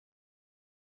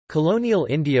Colonial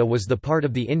India was the part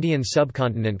of the Indian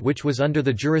subcontinent which was under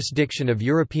the jurisdiction of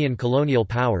European colonial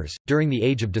powers, during the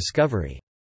Age of Discovery.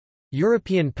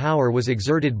 European power was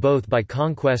exerted both by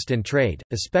conquest and trade,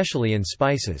 especially in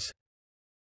spices.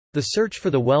 The search for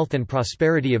the wealth and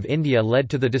prosperity of India led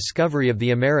to the discovery of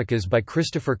the Americas by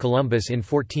Christopher Columbus in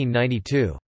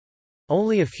 1492.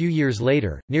 Only a few years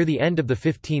later, near the end of the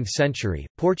 15th century,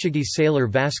 Portuguese sailor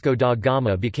Vasco da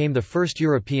Gama became the first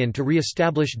European to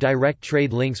re-establish direct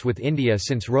trade links with India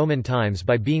since Roman times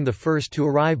by being the first to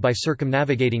arrive by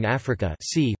circumnavigating Africa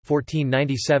c.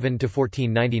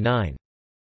 1497–1499.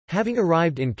 Having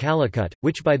arrived in Calicut,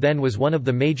 which by then was one of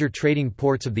the major trading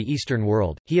ports of the Eastern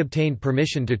world, he obtained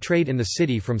permission to trade in the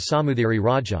city from Samudiri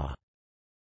Raja.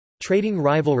 Trading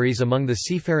rivalries among the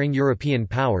seafaring European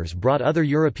powers brought other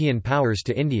European powers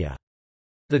to India.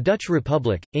 The Dutch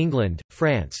Republic, England,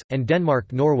 France, and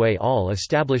Denmark-Norway all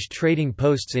established trading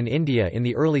posts in India in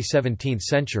the early 17th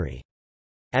century.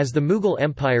 As the Mughal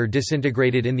Empire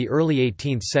disintegrated in the early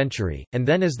 18th century, and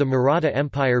then as the Maratha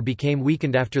Empire became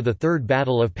weakened after the Third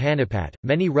Battle of Panipat,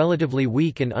 many relatively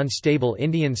weak and unstable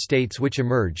Indian states which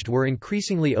emerged were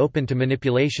increasingly open to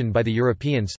manipulation by the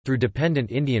Europeans, through dependent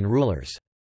Indian rulers.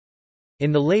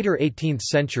 In the later 18th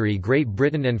century, Great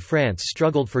Britain and France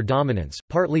struggled for dominance,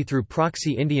 partly through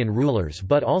proxy Indian rulers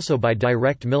but also by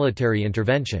direct military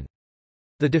intervention.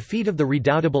 The defeat of the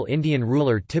redoubtable Indian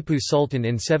ruler Tipu Sultan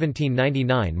in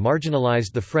 1799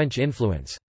 marginalized the French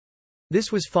influence.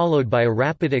 This was followed by a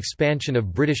rapid expansion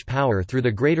of British power through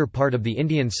the greater part of the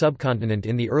Indian subcontinent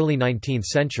in the early 19th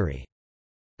century.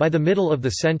 By the middle of the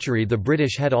century, the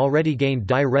British had already gained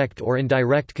direct or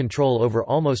indirect control over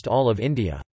almost all of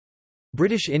India.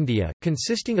 British India,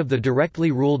 consisting of the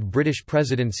directly ruled British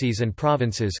presidencies and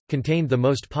provinces, contained the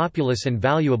most populous and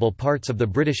valuable parts of the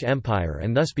British Empire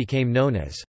and thus became known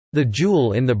as the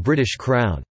jewel in the British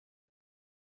crown.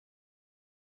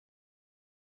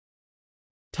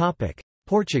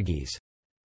 Portuguese.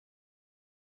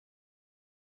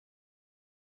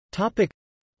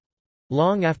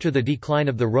 Long after the decline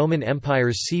of the Roman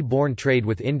Empire's sea-borne trade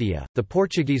with India, the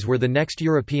Portuguese were the next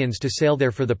Europeans to sail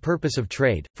there for the purpose of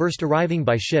trade, first arriving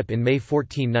by ship in May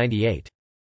 1498.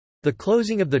 The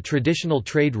closing of the traditional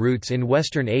trade routes in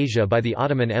Western Asia by the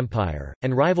Ottoman Empire,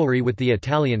 and rivalry with the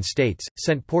Italian states,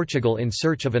 sent Portugal in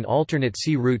search of an alternate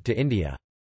sea route to India.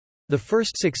 The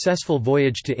first successful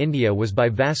voyage to India was by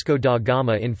Vasco da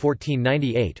Gama in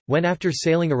 1498, when after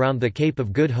sailing around the Cape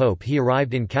of Good Hope he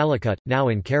arrived in Calicut, now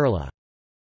in Kerala.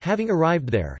 Having arrived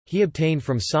there, he obtained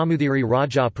from Samudiri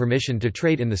Raja permission to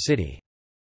trade in the city.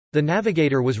 The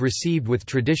navigator was received with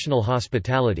traditional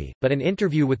hospitality, but an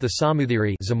interview with the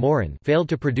Samudiri failed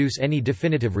to produce any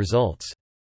definitive results.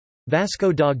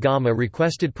 Vasco da Gama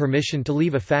requested permission to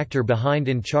leave a factor behind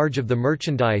in charge of the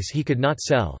merchandise he could not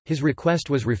sell. His request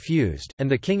was refused, and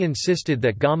the king insisted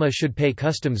that Gama should pay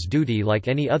customs duty like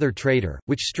any other trader,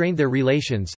 which strained their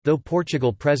relations. Though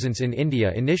Portugal's presence in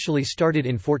India initially started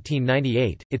in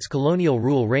 1498, its colonial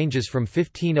rule ranges from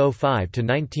 1505 to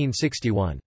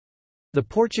 1961. The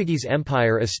Portuguese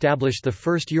Empire established the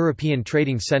first European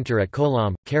trading centre at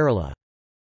Kollam, Kerala.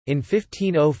 In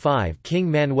 1505 King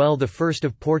Manuel I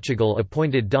of Portugal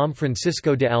appointed Dom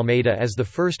Francisco de Almeida as the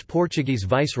first Portuguese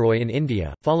viceroy in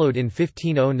India, followed in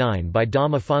 1509 by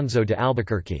Dom Afonso de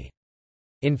Albuquerque.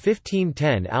 In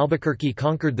 1510 Albuquerque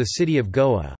conquered the city of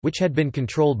Goa, which had been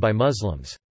controlled by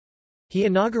Muslims. He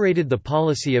inaugurated the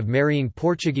policy of marrying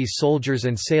Portuguese soldiers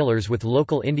and sailors with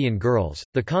local Indian girls,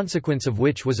 the consequence of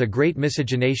which was a great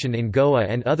miscegenation in Goa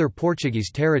and other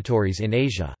Portuguese territories in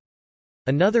Asia.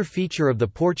 Another feature of the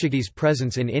Portuguese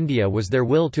presence in India was their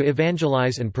will to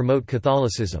evangelize and promote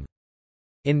Catholicism.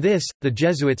 In this, the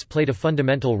Jesuits played a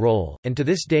fundamental role, and to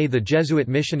this day the Jesuit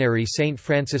missionary Saint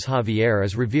Francis Xavier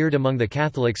is revered among the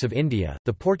Catholics of India.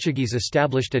 The Portuguese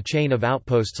established a chain of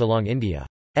outposts along India's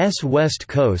west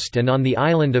coast and on the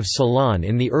island of Ceylon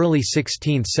in the early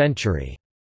 16th century.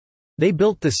 They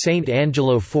built the St.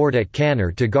 Angelo Fort at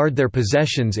Kannur to guard their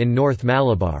possessions in North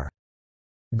Malabar.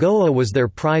 Goa was their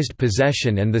prized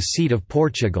possession and the seat of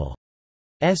Portugal's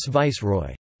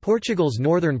viceroy. Portugal's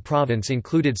northern province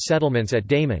included settlements at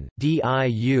Daman,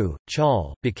 Diu,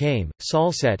 Chaul, Bacame,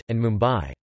 Salsette, and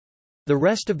Mumbai. The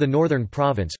rest of the northern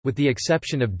province, with the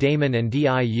exception of Daman and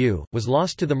Diu, was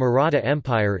lost to the Maratha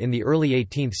Empire in the early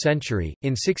 18th century.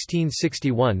 In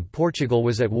 1661 Portugal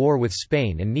was at war with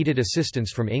Spain and needed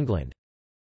assistance from England.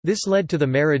 This led to the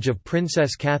marriage of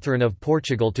Princess Catherine of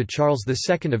Portugal to Charles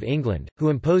II of England,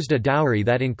 who imposed a dowry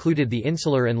that included the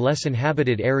insular and less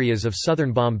inhabited areas of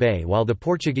southern Bombay, while the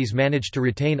Portuguese managed to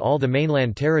retain all the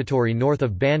mainland territory north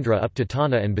of Bandra up to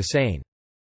Tana and Bassein.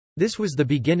 This was the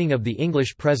beginning of the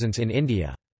English presence in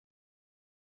India.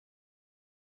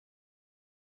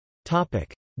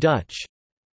 Dutch.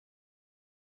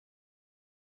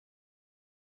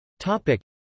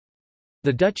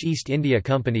 The Dutch East India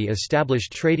Company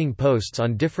established trading posts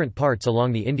on different parts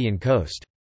along the Indian coast.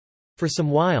 For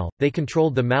some while, they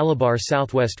controlled the Malabar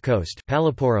southwest coast,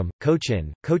 Palappuram,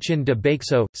 Cochin, Cochin de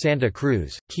Baxo, Santa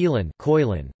Cruz, Keelan,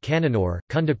 Koilan, Kannanur,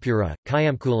 Kundapura,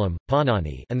 Kayamkulam,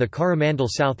 Panani, and the Coromandel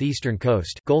southeastern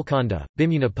coast, Golconda,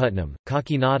 Bimunaputnam,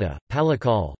 Kakinada,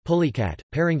 Palakkal, Pulicat,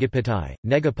 Parangipatai,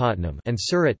 Negapatnam, and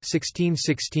Surat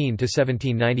 1616 to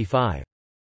 1795.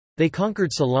 They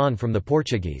conquered Ceylon from the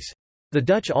Portuguese. The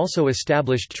Dutch also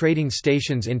established trading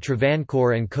stations in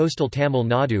Travancore and coastal Tamil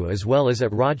Nadu as well as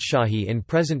at Rajshahi in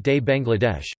present-day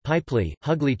Bangladesh, Pipli,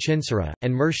 Hugli Chinsara,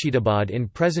 and Murshidabad in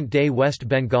present-day West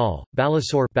Bengal,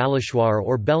 Balasore Balashwar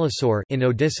or Belasore in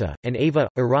Odisha, and Ava,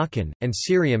 Arakan, and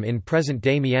Sirium in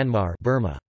present-day Myanmar,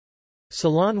 Burma.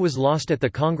 Ceylon was lost at the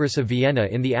Congress of Vienna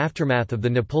in the aftermath of the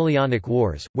Napoleonic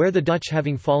Wars, where the Dutch,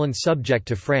 having fallen subject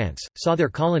to France, saw their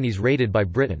colonies raided by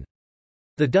Britain.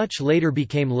 The Dutch later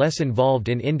became less involved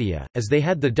in India, as they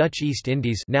had the Dutch East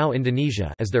Indies, now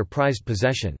Indonesia, as their prized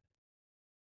possession.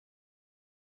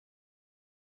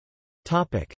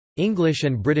 English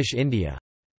and British India.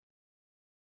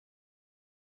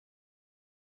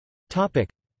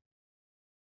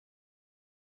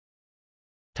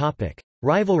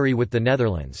 Rivalry with the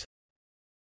Netherlands.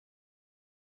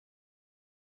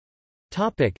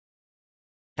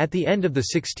 At the end of the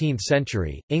 16th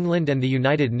century, England and the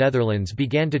United Netherlands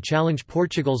began to challenge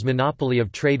Portugal's monopoly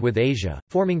of trade with Asia,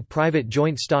 forming private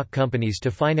joint stock companies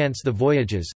to finance the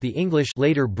voyages, the English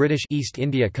later British East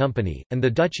India Company, and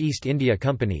the Dutch East India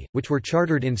Company, which were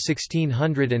chartered in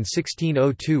 1600 and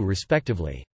 1602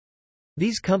 respectively.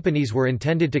 These companies were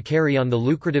intended to carry on the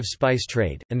lucrative spice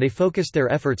trade, and they focused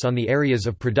their efforts on the areas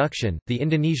of production, the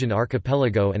Indonesian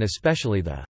archipelago and especially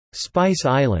the Spice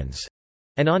Islands,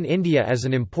 and on India as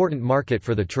an important market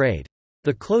for the trade.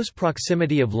 The close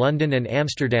proximity of London and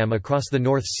Amsterdam across the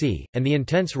North Sea, and the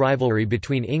intense rivalry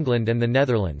between England and the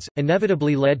Netherlands,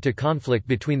 inevitably led to conflict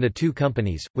between the two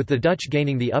companies, with the Dutch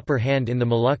gaining the upper hand in the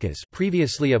Moluccas,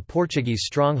 previously a Portuguese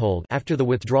stronghold, after the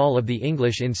withdrawal of the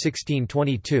English in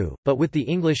 1622, but with the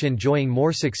English enjoying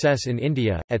more success in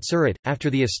India, at Surat, after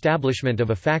the establishment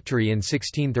of a factory in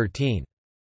 1613.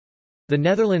 The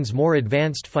Netherlands' more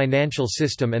advanced financial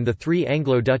system and the three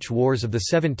Anglo-Dutch wars of the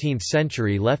 17th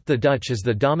century left the Dutch as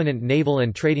the dominant naval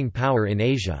and trading power in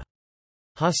Asia.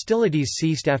 Hostilities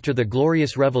ceased after the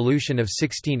Glorious Revolution of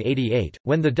 1688,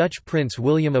 when the Dutch Prince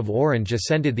William of Orange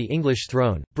ascended the English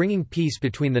throne, bringing peace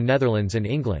between the Netherlands and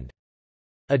England.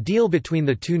 A deal between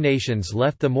the two nations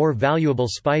left the more valuable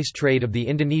spice trade of the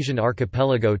Indonesian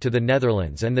archipelago to the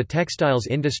Netherlands and the textiles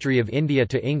industry of India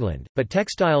to England, but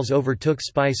textiles overtook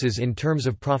spices in terms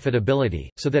of profitability,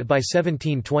 so that by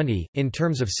 1720, in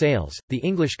terms of sales, the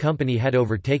English company had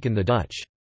overtaken the Dutch.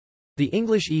 The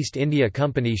English East India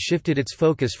Company shifted its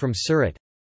focus from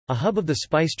Surat—a hub of the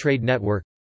spice trade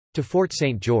network—to Fort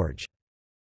St. George.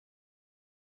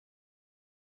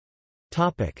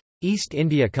 East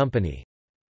India Company.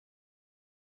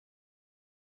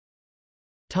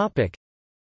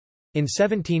 In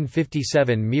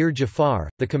 1757 Mir Jafar,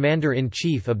 the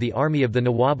commander-in-chief of the army of the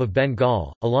Nawab of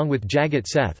Bengal, along with Jagat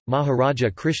Seth, Maharaja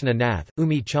Krishna Nath,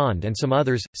 Umi Chand and some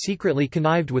others, secretly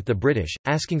connived with the British,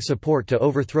 asking support to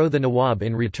overthrow the Nawab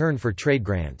in return for trade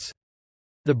grants.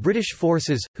 The British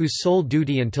forces, whose sole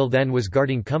duty until then was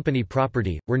guarding company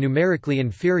property, were numerically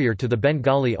inferior to the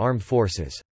Bengali armed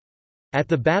forces. At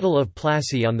the Battle of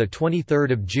Plassey on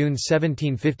 23 June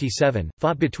 1757,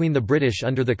 fought between the British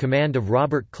under the command of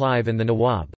Robert Clive and the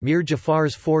Nawab, Mir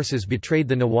Jafar's forces betrayed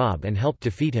the Nawab and helped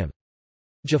defeat him.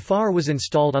 Jafar was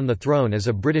installed on the throne as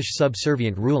a British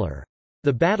subservient ruler.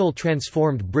 The battle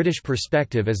transformed British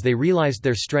perspective as they realised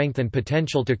their strength and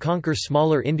potential to conquer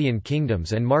smaller Indian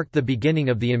kingdoms and marked the beginning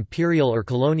of the imperial or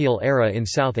colonial era in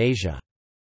South Asia.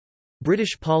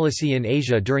 British policy in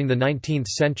Asia during the 19th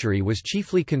century was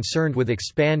chiefly concerned with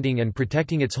expanding and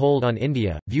protecting its hold on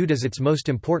India, viewed as its most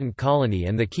important colony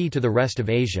and the key to the rest of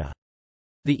Asia.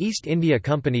 The East India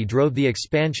Company drove the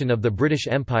expansion of the British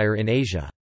Empire in Asia.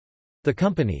 The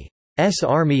company's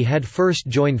army had first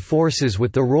joined forces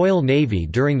with the Royal Navy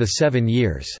during the 7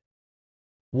 Years'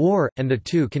 War, and the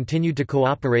two continued to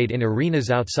cooperate in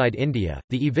arenas outside India,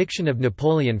 the eviction of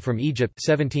Napoleon from Egypt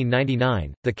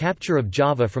 1799, the capture of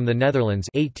Java from the Netherlands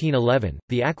 1811,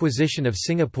 the acquisition of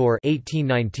Singapore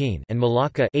 1819 and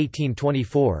Malacca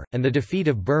 1824, and the defeat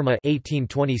of Burma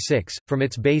 1826. From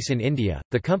its base in India,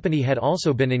 the company had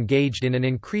also been engaged in an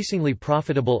increasingly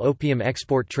profitable opium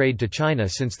export trade to China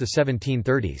since the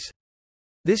 1730s.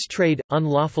 This trade,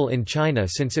 unlawful in China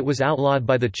since it was outlawed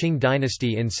by the Qing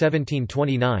dynasty in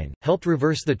 1729, helped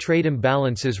reverse the trade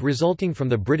imbalances resulting from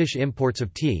the British imports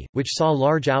of tea, which saw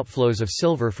large outflows of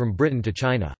silver from Britain to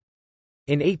China.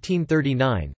 In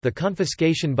 1839, the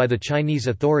confiscation by the Chinese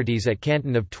authorities at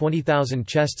Canton of 20,000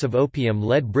 chests of opium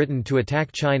led Britain to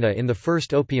attack China in the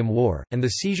First Opium War, and the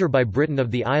seizure by Britain of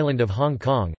the island of Hong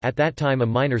Kong, at that time a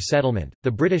minor settlement.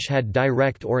 The British had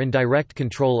direct or indirect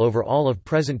control over all of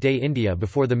present-day India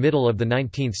before the middle of the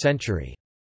 19th century.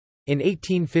 In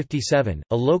 1857,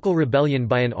 a local rebellion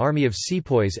by an army of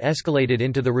sepoys escalated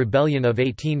into the Rebellion of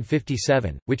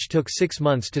 1857, which took 6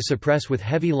 months to suppress with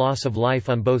heavy loss of life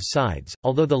on both sides.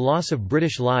 Although the loss of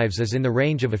British lives is in the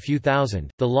range of a few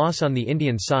thousand, the loss on the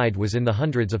Indian side was in the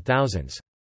hundreds of thousands.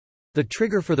 The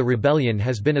trigger for the rebellion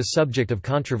has been a subject of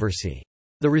controversy.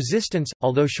 The resistance,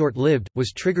 although short-lived,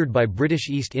 was triggered by British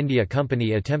East India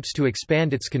Company attempts to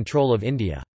expand its control of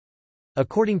India.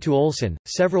 According to Olson,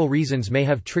 several reasons may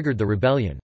have triggered the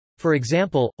rebellion. For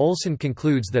example, Olson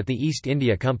concludes that the East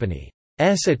India Company's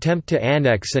attempt to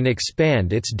annex and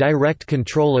expand its direct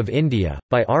control of India,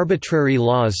 by arbitrary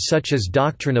laws such as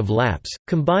doctrine of lapse,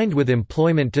 combined with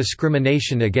employment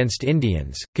discrimination against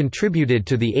Indians, contributed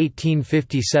to the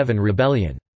 1857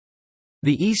 rebellion.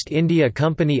 The East India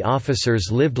Company officers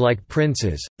lived like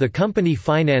princes, the company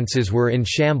finances were in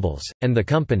shambles, and the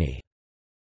company's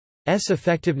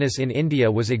effectiveness in India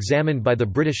was examined by the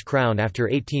British Crown after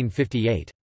 1858.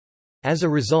 As a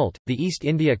result, the East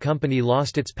India Company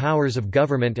lost its powers of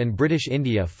government and British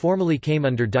India formally came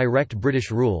under direct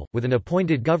British rule, with an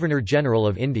appointed Governor-General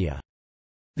of India.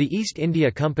 The East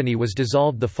India Company was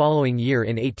dissolved the following year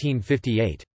in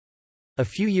 1858. A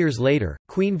few years later,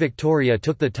 Queen Victoria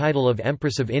took the title of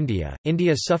Empress of India.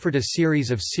 India suffered a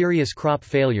series of serious crop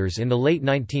failures in the late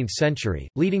 19th century,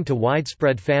 leading to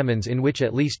widespread famines in which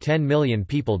at least 10 million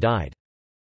people died.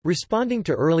 Responding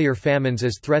to earlier famines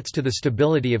as threats to the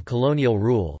stability of colonial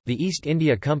rule, the East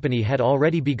India Company had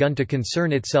already begun to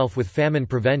concern itself with famine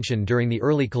prevention during the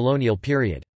early colonial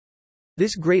period.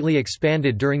 This greatly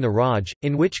expanded during the Raj,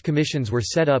 in which commissions were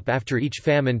set up after each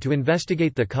famine to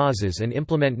investigate the causes and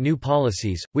implement new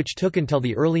policies, which took until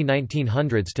the early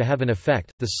 1900s to have an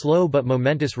effect. The slow but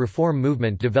momentous reform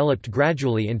movement developed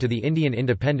gradually into the Indian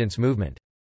independence movement.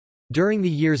 During the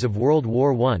years of World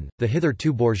War I, the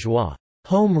hitherto bourgeois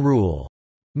home rule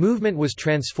movement was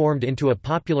transformed into a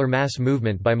popular mass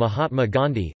movement by Mahatma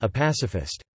Gandhi, a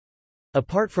pacifist.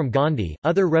 Apart from Gandhi,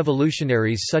 other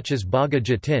revolutionaries such as Bhagat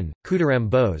Jatin, Khudiram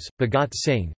Bose, Bhagat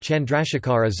Singh,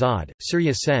 Chandrashekhar Azad,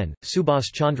 Surya Sen, Subhas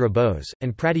Chandra Bose,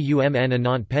 and Prati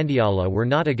Anant Pendiala were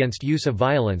not against use of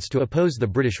violence to oppose the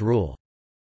British rule.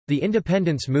 The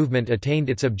independence movement attained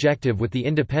its objective with the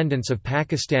independence of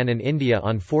Pakistan and India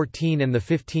on 14 and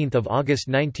 15 August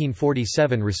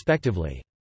 1947 respectively.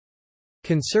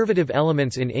 Conservative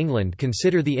elements in England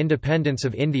consider the independence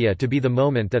of India to be the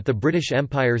moment that the British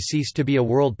Empire ceased to be a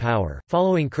world power,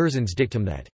 following Curzon's dictum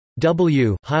that,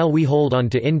 "While we hold on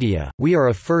to India, we are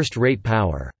a first-rate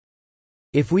power.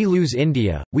 If we lose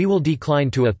India, we will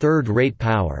decline to a third-rate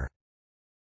power."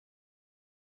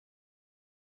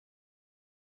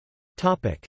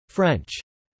 French.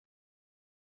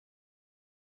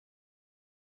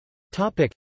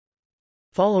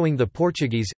 Following the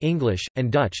Portuguese, English,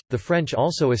 and Dutch, the French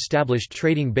also established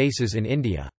trading bases in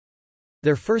India.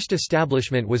 Their first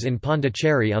establishment was in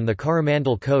Pondicherry on the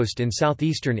Coromandel coast in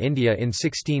southeastern India in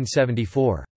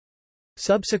 1674.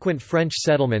 Subsequent French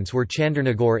settlements were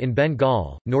Chandernagore in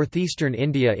Bengal, northeastern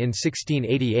India in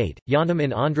 1688, Yanam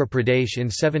in Andhra Pradesh in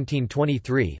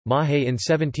 1723, Mahe in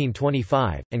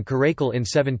 1725, and Karaikal in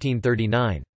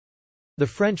 1739. The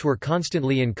French were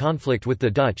constantly in conflict with the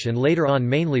Dutch and later on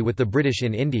mainly with the British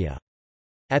in India.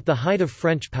 At the height of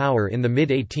French power in the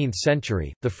mid-18th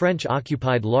century, the French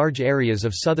occupied large areas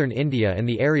of southern India and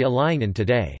the area lying in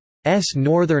today's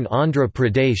northern Andhra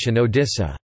Pradesh and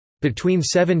Odisha. Between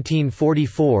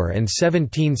 1744 and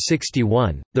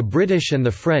 1761, the British and the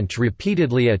French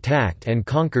repeatedly attacked and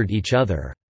conquered each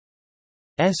other's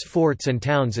forts and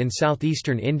towns in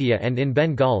southeastern India and in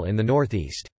Bengal in the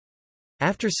northeast.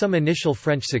 After some initial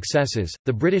French successes,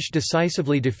 the British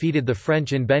decisively defeated the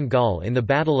French in Bengal in the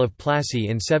Battle of Plassey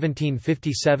in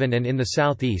 1757 and in the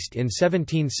southeast in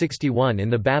 1761 in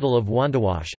the Battle of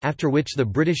Wandiwash, after which the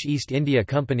British East India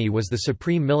Company was the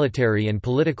supreme military and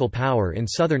political power in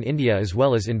southern India as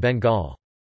well as in Bengal.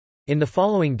 In the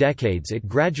following decades it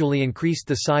gradually increased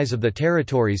the size of the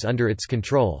territories under its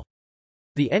control.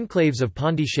 The enclaves of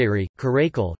Pondicherry,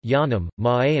 Karaikal, Yanam,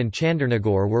 Mahe and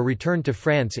Chandernagore were returned to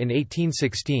France in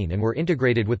 1816 and were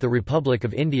integrated with the Republic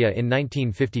of India in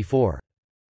 1954.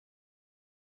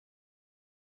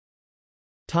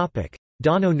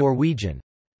 Dano-Norwegian.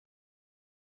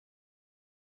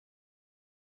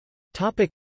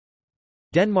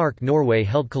 Denmark-Norway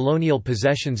held colonial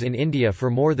possessions in India for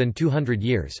more than 200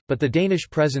 years, but the Danish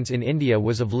presence in India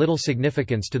was of little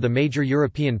significance to the major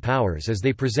European powers as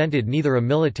they presented neither a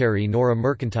military nor a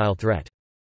mercantile threat.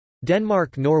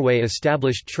 Denmark-Norway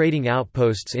established trading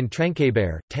outposts in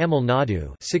Tranquebar, Tamil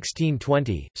Nadu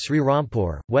 1620,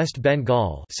 Srirampur, West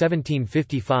Bengal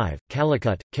 1755,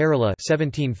 Calicut, Kerala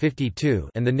 1752,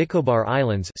 and the Nicobar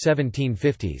Islands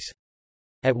 1750s.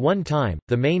 At one time,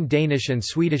 the main Danish and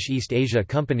Swedish East Asia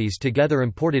companies together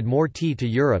imported more tea to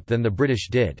Europe than the British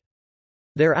did.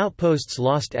 Their outposts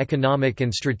lost economic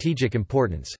and strategic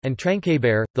importance, and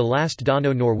Tranquebar, the last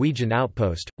Dano-Norwegian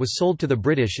outpost, was sold to the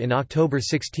British in October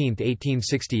 16,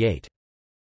 1868.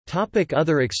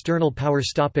 Other external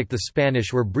powers. The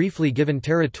Spanish were briefly given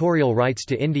territorial rights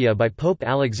to India by Pope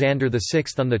Alexander VI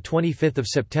on 25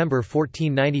 September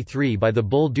 1493 by the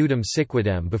bull Dudum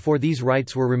Siquidem before these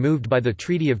rights were removed by the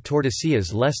Treaty of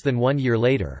Tordesillas less than 1 year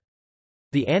later.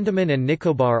 The Andaman and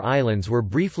Nicobar Islands were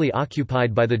briefly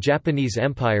occupied by the Japanese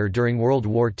Empire during World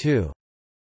War II.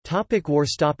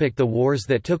 Wars. The wars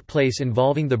that took place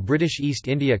involving the British East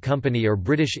India Company or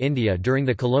British India during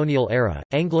the colonial era: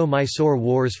 Anglo-Mysore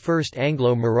Wars, First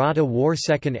Anglo-Maratha War,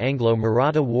 Second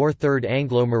Anglo-Maratha War, Third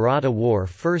Anglo-Maratha War,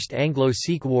 First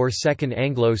Anglo-Sikh War, Second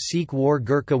Anglo-Sikh War,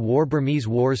 Gurkha War, Burmese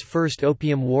Wars, First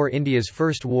Opium War, India's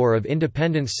First War of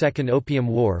Independence, Second Opium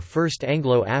War, First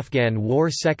Anglo-Afghan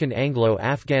War, Second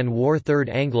Anglo-Afghan War, Third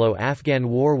Anglo-Afghan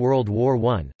War, World War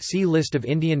I. See List of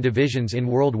Indian divisions in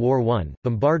World War I.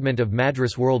 Bombardment of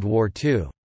Madras, World War II.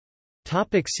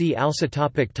 See also.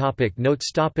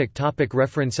 Notes.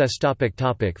 References.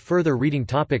 Further reading.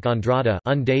 Andrada,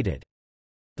 undated.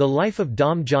 The Life of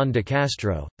Dom John de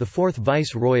Castro, the 4th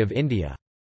Viceroy of India.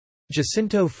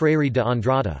 Jacinto Freire de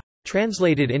Andrada.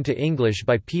 Translated into English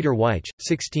by Peter Weich,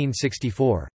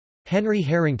 1664. Henry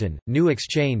Harrington, New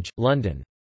Exchange, London.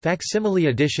 Facsimile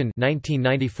edition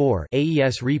 1994,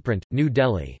 AES reprint, New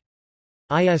Delhi.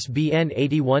 ISBN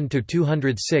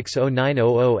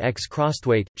 81-206-0900-X.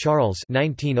 Crosthwaite, Charles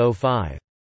 1905.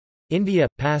 India,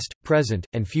 Past, Present,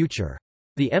 and Future.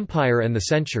 The Empire and the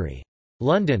Century.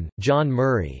 London, John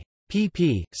Murray.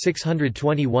 pp.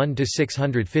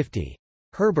 621–650.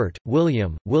 Herbert,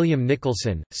 William, William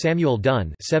Nicholson, Samuel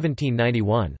Dunn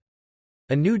 1791.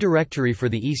 A New Directory for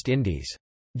the East Indies.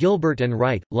 Gilbert and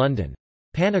Wright, London.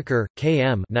 Panikkar, K.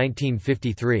 M.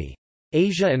 1953.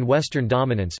 Asia and Western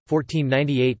Dominance,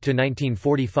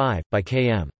 1498–1945, by K.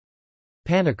 M.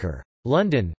 Panikkar.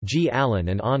 London, G. Allen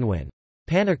and Unwin.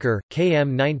 Panikkar, K.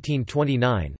 M.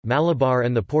 1929, Malabar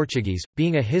and the Portuguese,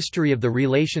 being a history of the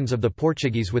relations of the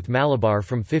Portuguese with Malabar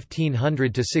from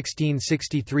 1500 to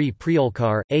 1663.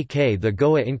 Priolkar, A. K. The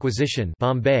Goa Inquisition,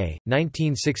 Bombay,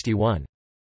 1961.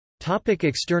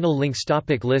 External links.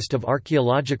 List of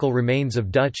archaeological remains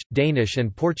of Dutch, Danish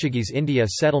and Portuguese India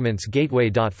settlements.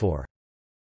 Gateway.for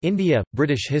India,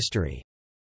 British history.